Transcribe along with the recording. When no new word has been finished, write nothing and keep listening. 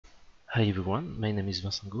Hi everyone, my name is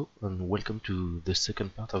Vincent Go and welcome to the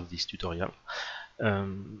second part of this tutorial.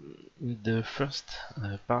 In the first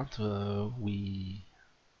part we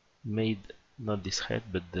made not this head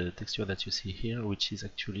but the texture that you see here, which is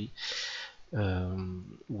actually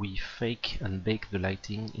we fake and bake the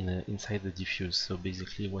lighting inside the diffuse. So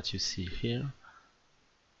basically what you see here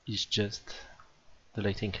is just the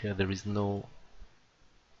lighting here. There is no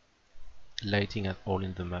lighting at all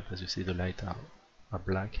in the map. As you see, the lights are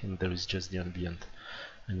black and there is just the ambient.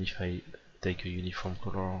 And if I take a uniform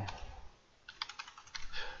color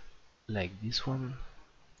like this one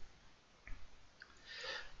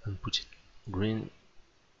and put it green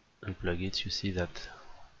and plug it, you see that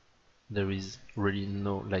there is really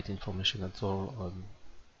no light information at all,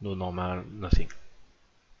 no normal, nothing.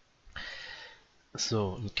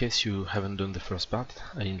 So in case you haven't done the first part,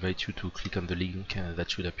 I invite you to click on the link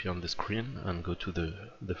that should appear on the screen and go to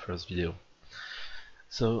the first video.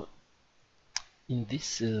 So in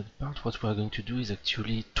this part what we are going to do is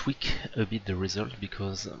actually tweak a bit the result,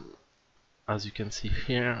 because as you can see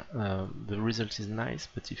here, the result is nice,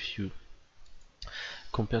 but if you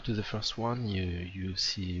compare to the first one, you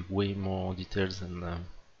see way more details and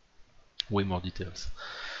way more details.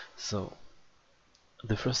 So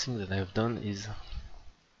the first thing that I have done is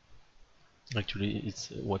actually it's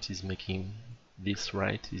what is making this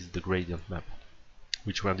right is the gradient map,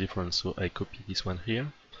 which were different. So I copy this one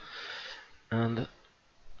here and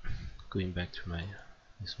going back to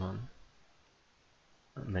this one,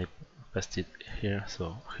 and I passed it here.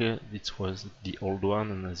 So here it was the old one,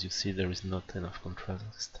 and as you see there is not enough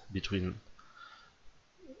contrast between,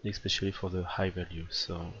 especially for the high value.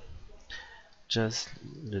 So just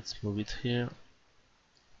let's move it here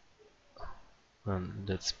and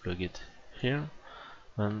let's plug it here,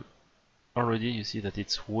 and already you see that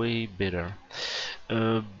it's way better.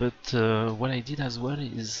 But what I did as well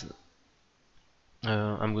is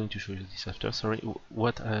I'm going to show you this after. Sorry,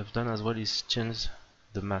 what I've done as well is change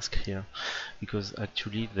the mask here, because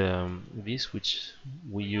actually this which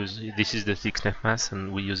we use, this is the thickness mask,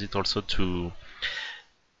 and we use it also to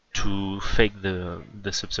fake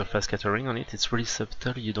the subsurface scattering on it. It's really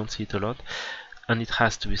subtle, you don't see it a lot, and it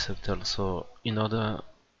has to be subtle. So in order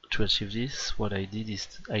to achieve this, what I did is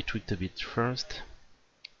I tweaked a bit first.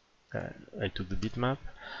 I took the bitmap.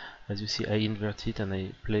 As you see, I invert it and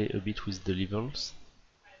I play a bit with the levels,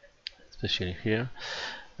 especially here.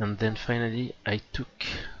 And then finally I took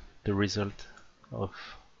the result of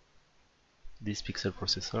this pixel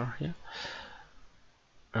processor here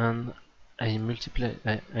and I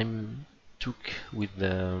took with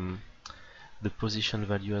the position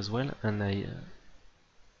value as well, and I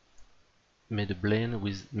made a blend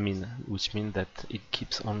with min, which means that it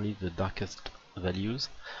keeps only the darkest values.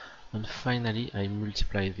 And finally I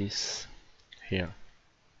multiply this here.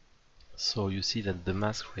 So you see that the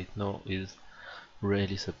mask right now is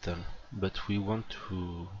really subtle, but we want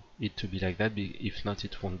it to be like that. If not,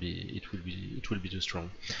 it won't be. It will be too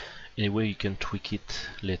strong. Anyway, you can tweak it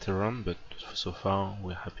later on, but so far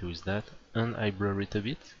we're happy with that. And I blur it a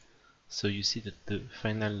bit, so you see that the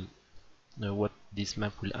final what this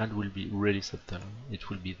map will add will be really subtle. It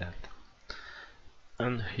will be that.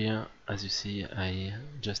 And here, as you see, I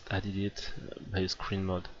just added it by a screen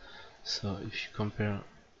mode. So if you compare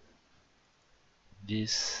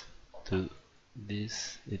this to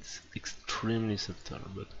this, it's extremely subtle,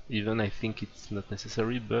 but even I think it's not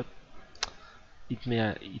necessary, but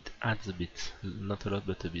it adds a bit, not a lot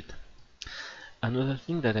but a bit. Another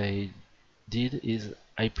thing that I did is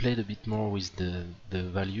I played a bit more with the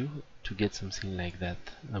value to get something like that,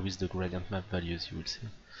 with the gradient map values, you will see,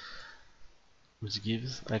 which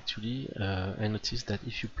gives actually I noticed that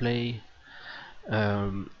if you play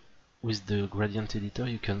with the gradient editor,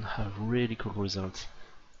 you can have really cool results.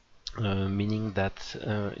 Meaning that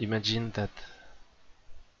imagine that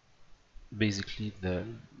basically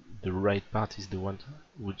the right part is the one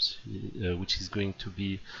which is going to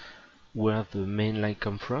be where the main light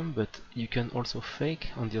come from, but you can also fake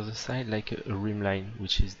on the other side like a rim line,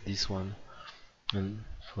 which is this one. And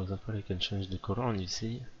for example, I can change the color and you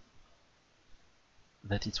see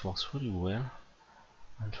that it works really well.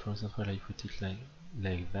 And for example, I put it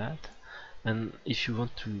like that. And if you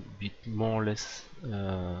want to be more or less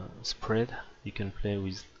spread, you can play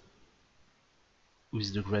with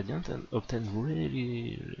the gradient and obtain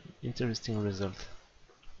really interesting result,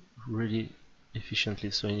 really efficiently.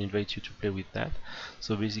 So I invite you to play with that.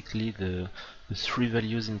 So basically the three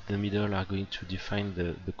values in the middle are going to define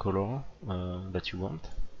the color that you want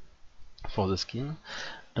for the skin,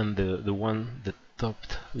 and the top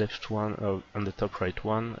left one and the top right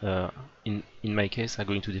one in my case are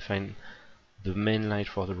going to define the main light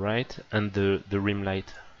for the right and the rim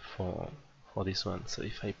light for this one. So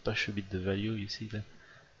if I push a bit the value, you see that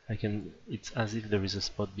it's as if there is a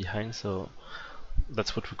spot behind, so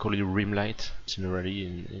that's what we call a rim light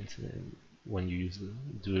generally when you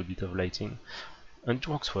do a bit of lighting, and it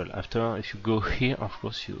works well. After, if you go here, of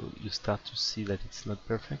course you start to see that it's not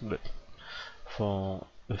perfect, but for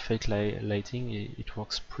a fake lighting it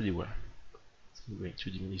works pretty well. So I'm going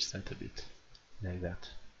to diminish that a bit like that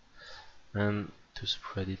and to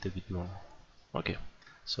spread it a bit more. Okay,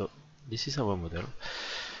 so this is our model.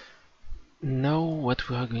 Now what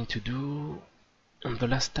we are going to do, the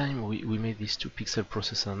last time we made these 2 pixel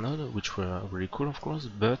processor nodes, which were really cool of course,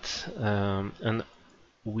 but and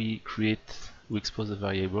we expose a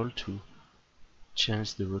variable to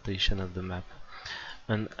change the rotation of the map.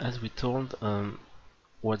 And as we told,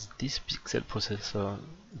 what this pixel processor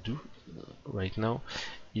do right now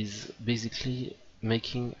is basically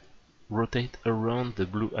making rotate around the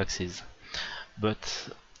blue axis, but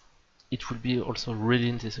it would be also really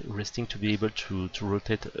interesting to be able to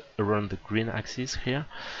rotate around the green axis here,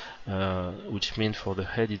 which means for the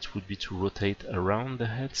head it would be to rotate around the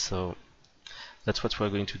head. So that's what we're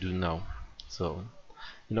going to do now. So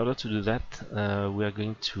in order to do that, we are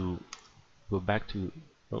going to go back to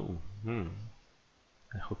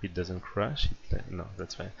I hope it doesn't crash. No,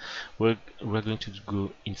 that's fine. We're going to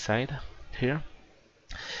go inside here,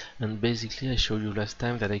 and basically I showed you last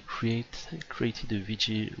time that I created a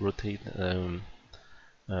VG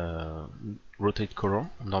rotate color,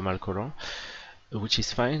 normal color, which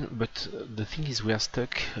is fine, but the thing is we are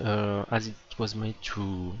stuck, as it was made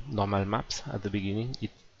to normal maps at the beginning.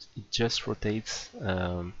 It just rotates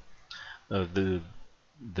the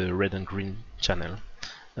red and green channel,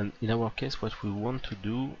 and in our case what we want to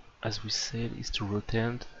do, as we said, is to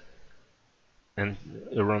rotate and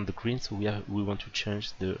around the green, so we want to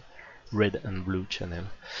change the red and blue channel.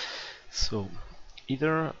 So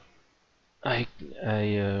either I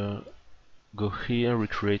go here,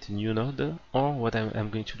 recreate a new node, or what I'm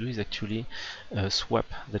going to do is actually swap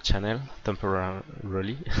the channel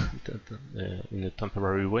temporarily in a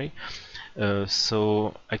temporary way.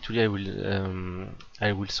 So actually I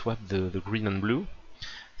will swap the green and blue.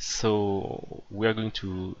 So we are going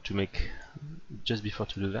to make, just before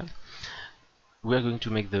to do that, we are going to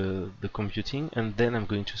make the computing, and then I'm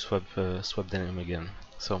going to swap them again.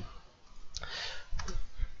 So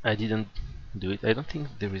I didn't do it. I don't think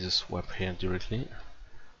there is a swap here directly.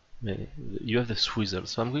 You have the swizzle,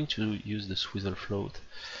 so I'm going to use the swizzle float.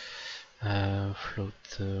 Float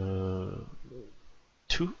 2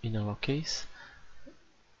 in our case.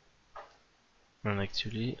 And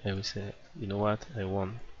actually I will say, you know what, I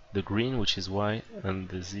want the green, which is white, and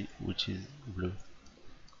the Z, which is blue,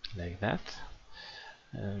 like that.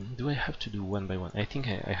 Do I have to do one by one? I think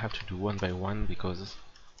I have to do one by one, because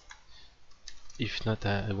if not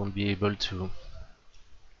I won't be able to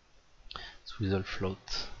swizzle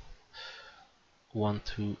float 1,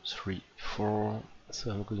 2, 3, 4.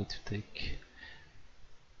 So I'm going to take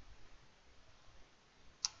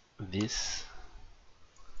this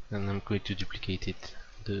and I'm going to duplicate it,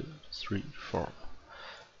 the 3, 4.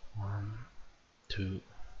 1, 2,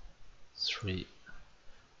 3,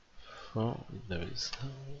 4. There is.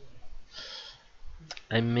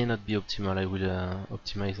 I may not be optimal. I will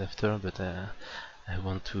optimize after, but I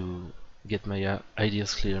want to get my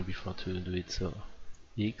ideas clear before to do it. So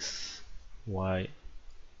X, Y,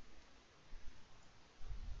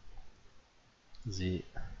 Z,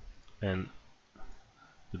 and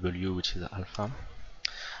W, which is alpha.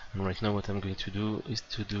 And right now what I'm going to do is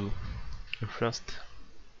to do first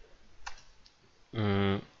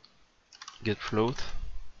get float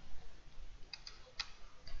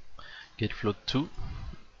 2.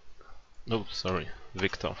 No, sorry,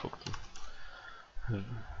 vector float.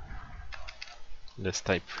 Let's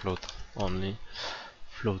type float only.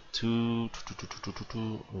 Float 2,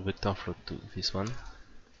 vector float 2, this one.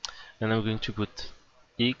 And I'm going to put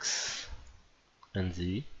X and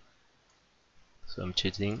Z. So I'm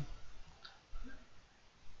cheating.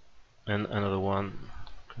 And another one,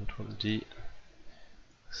 Control D.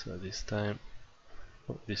 So this time,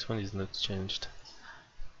 this one is not changed.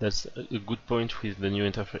 That's a good point with the new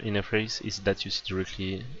interface, is that you see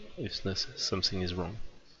directly if something is wrong.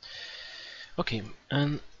 Okay,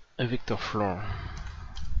 and a vector floor.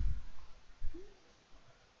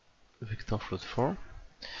 Vector float 4.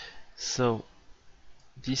 So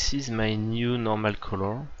this is my new normal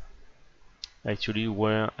color. Actually,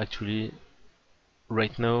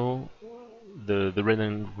 right now the red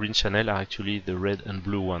and green channel are actually the red and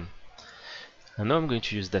blue one. And now I'm going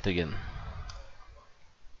to use that again.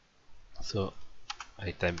 So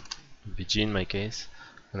I type VG in my case,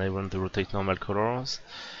 and I want to rotate normal colors.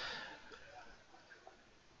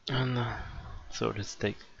 And so let's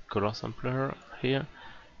take color sampler here,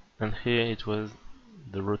 and here it was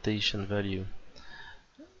the rotation value.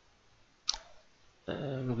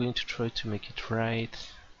 I'm going to try to make it right.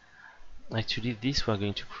 Actually, this we're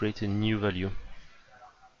going to create a new value.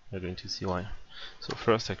 We're going to see why. So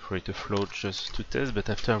first I create a float just to test, but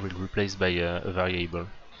after I will replace by a variable.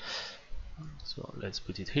 So let's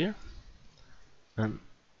put it here. And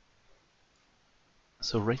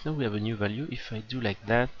so right now we have a new value. If I do like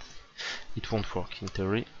that, it won't work in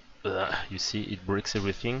theory. You see, it breaks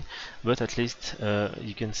everything, but at least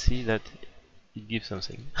you can see that it gives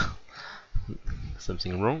something.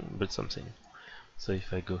 Something wrong, but something. So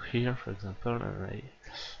if I go here, for example, and I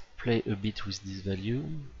play a bit with this value,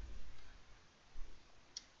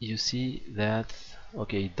 you see that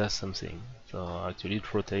okay, it does something. So actually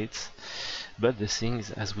it rotates, but the thing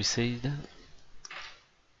is, as we said,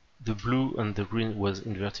 the blue and the green was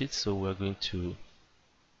inverted, so we're going to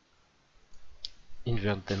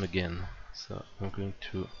invert them again. So I'm going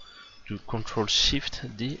to do Control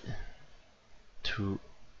Shift D to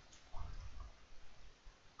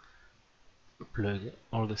plug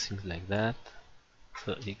all the things like that.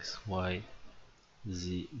 So X, Y,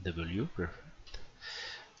 Z, W, perfect.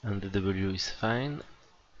 And the W is fine,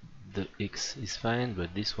 the X is fine,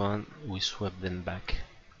 but this one we swap them back.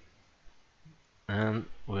 And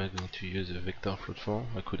we're going to use a vector float form.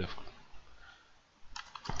 I could have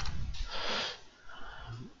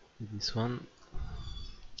this one.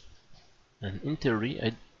 And in theory,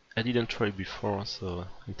 I didn't try before, so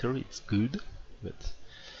in theory it's good, but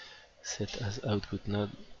set as output node,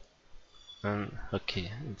 and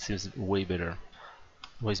okay, it seems way better.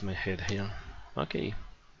 Where's my head here? Okay,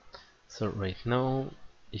 so right now,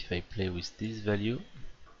 if I play with this value,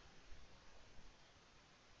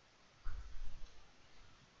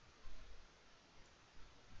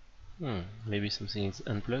 maybe something is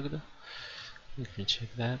unplugged. Let me check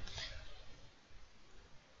that.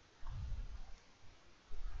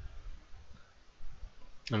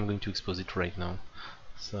 I'm going to expose it right now.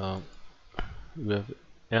 So we have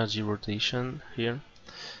RG rotation here,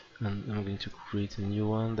 and I'm going to create a new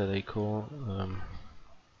one that I call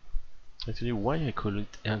actually, why I call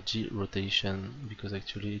it RG rotation, because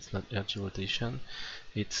actually it's not RG rotation,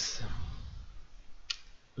 it's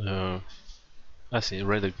I say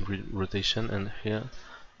red rotation, and here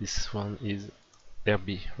this one is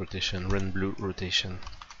RB rotation, red blue rotation.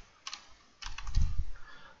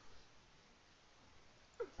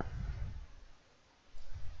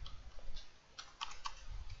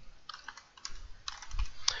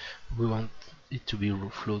 We want it to be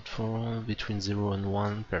float form between 0 and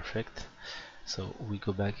 1, perfect. So we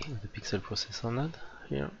go back in the pixel processor node,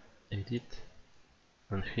 here, edit,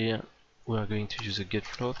 and here we are going to use a get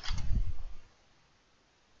float,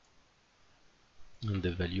 and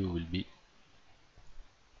the value will be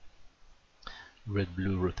red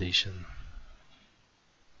blue rotation,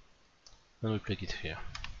 and we plug it here.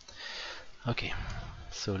 Okay,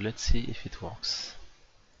 so let's see if it works.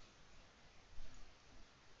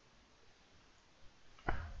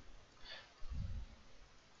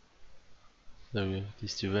 So we have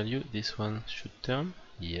these two values. This one should turn,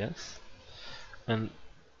 yes, and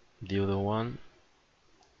the other one,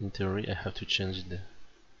 in theory, I have to change the.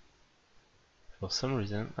 For some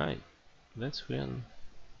reason, that's weird.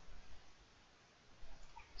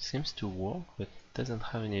 Seems to work, but doesn't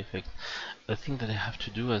have any effect. A thing that I have to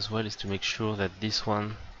do as well is to make sure that this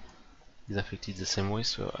one is affected the same way.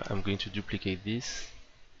 So I'm going to duplicate this,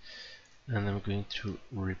 and I'm going to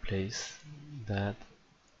replace that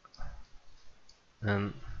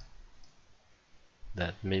and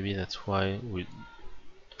that. Maybe that's why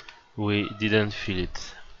we didn't feel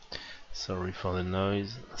it. Sorry for the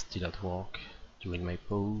noise, still at work during my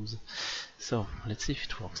pause. So let's see if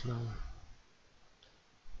it works now.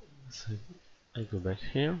 So I go back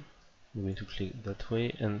here, I'm going to click that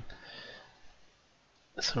way, and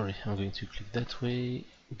sorry, I'm going to click that way,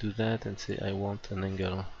 do that, and say I want an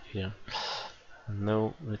angle here. And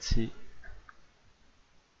now let's see.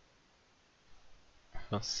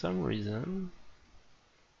 For some reason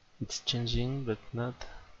it's changing, but not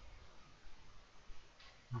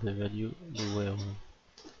the value the way I want.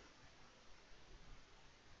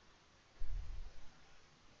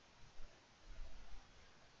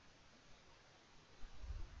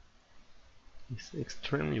 It's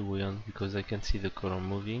extremely weird because I can see the color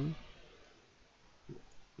moving.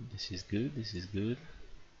 This is good,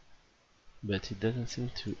 but it doesn't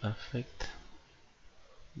seem to affect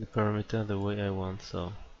the parameter the way I want.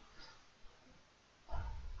 So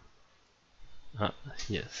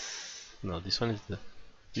yes, no, this one is the,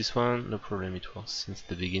 this one, no problem, it works since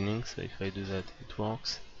the beginning, so if I do that it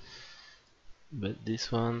works, but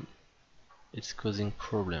this one it's causing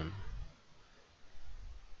problem.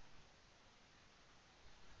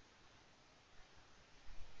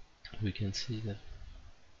 We can see that,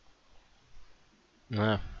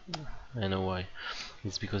 I know why.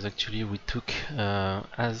 It's because actually we took,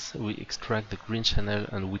 as we extract the green channel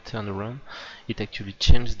and we turn around, it actually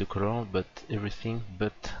changed the color, but everything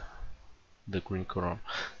but the green color.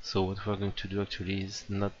 So what we're going to do actually is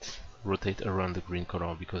not rotate around the green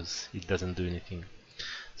color because it doesn't do anything.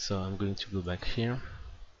 So I'm going to go back here,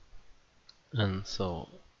 and so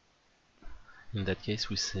in that case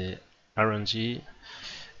we say RNG,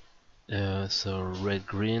 so red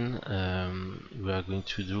green, we are going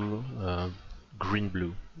to do green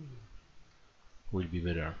blue will be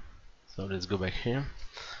better. So let's go back here.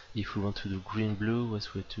 If we want to do green blue,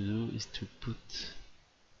 what we have to do is to put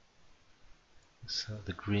so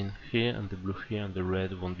the green here and the blue here, and the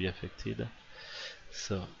red won't be affected.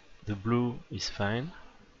 So the blue is fine.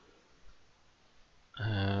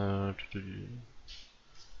 And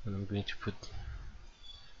I'm going to put,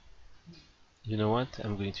 you know what,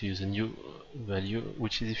 I'm going to use a new value,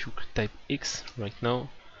 which is if you type X right now,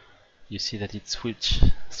 you see that it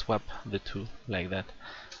swap the two like that.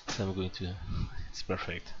 So I'm going to, it's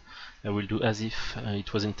perfect. I will do as if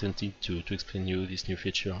it was intended to explain you this new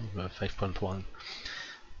feature of 5.1.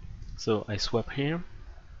 So I swap here,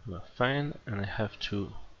 fine, and I have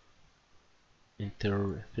to in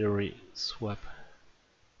theory swap.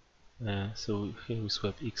 So here we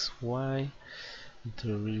swap X, Y. In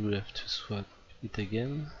theory we have to swap it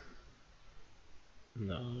again.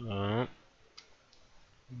 No.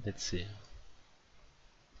 Let's see.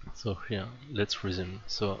 So here, let's resume.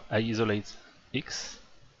 So I isolate X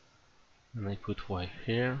and I put Y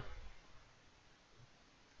here.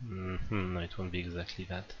 No, it won't be exactly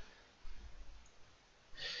that.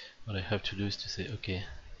 What I have to do is to say, okay,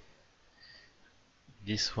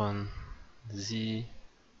 this one Z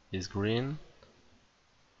is green.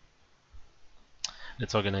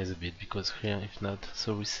 Let's organize a bit because here if not,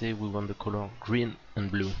 so we say we want the color green and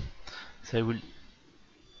blue. So I will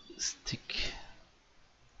stick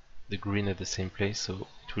the green at the same place so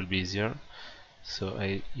it will be easier. So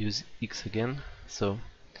I use X again. So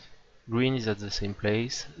green is at the same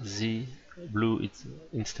place, Z, blue is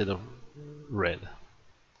instead of red,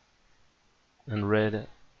 and red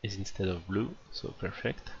is instead of blue, so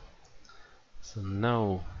perfect. So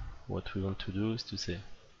now what we want to do is to say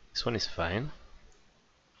this one is fine,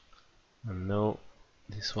 and now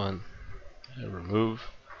this one I remove.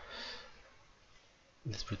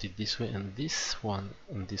 Let's put it this way, and this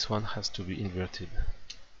one has to be inverted.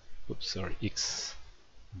 Oops, sorry, X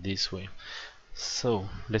this way. So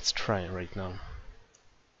let's try right now.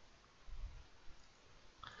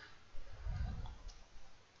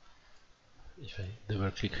 If I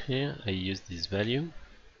double click here, I use this value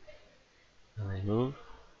and I move,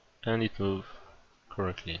 and it moves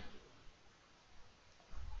correctly.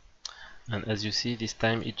 And as you see, this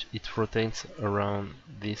time it rotates around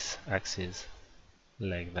this axis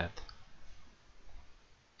like that.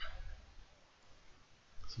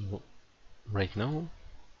 So right now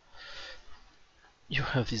you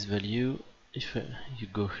have this value. If you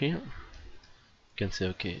go here, you can say,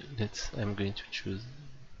 okay, I'm going to choose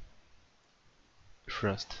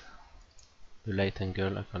first the light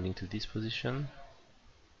angle according to this position.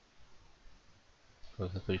 For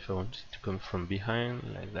example, if I want it to come from behind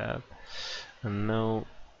like that, and now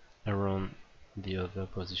around the other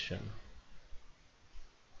position.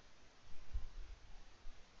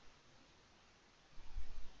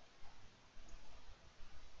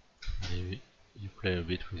 Maybe you play a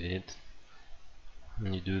bit with it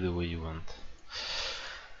and you do the way you want.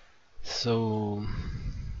 So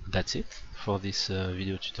that's it for this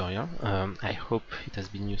video tutorial. I hope it has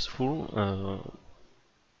been useful.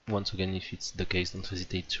 Once again, if it's the case, don't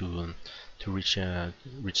hesitate to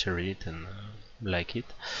reshare it and like it.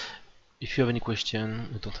 If you have any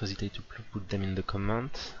question, don't hesitate to put them in the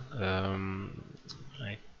comment.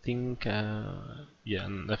 I think, yeah,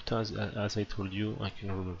 and after, as I told you, I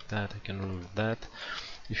can remove that, I can remove that.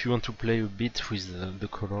 If you want to play a bit with the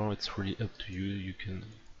color, it's really up to you. You can.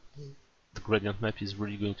 The gradient map is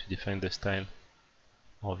really going to define the style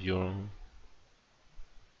of your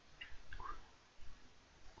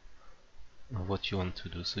what you want to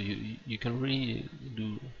do. So you can really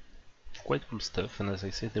do quite cool stuff, and as I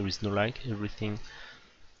said, there is no like, everything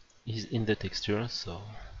is in the texture, so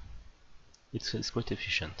it's quite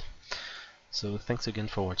efficient. So thanks again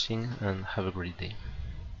for watching and have a great day.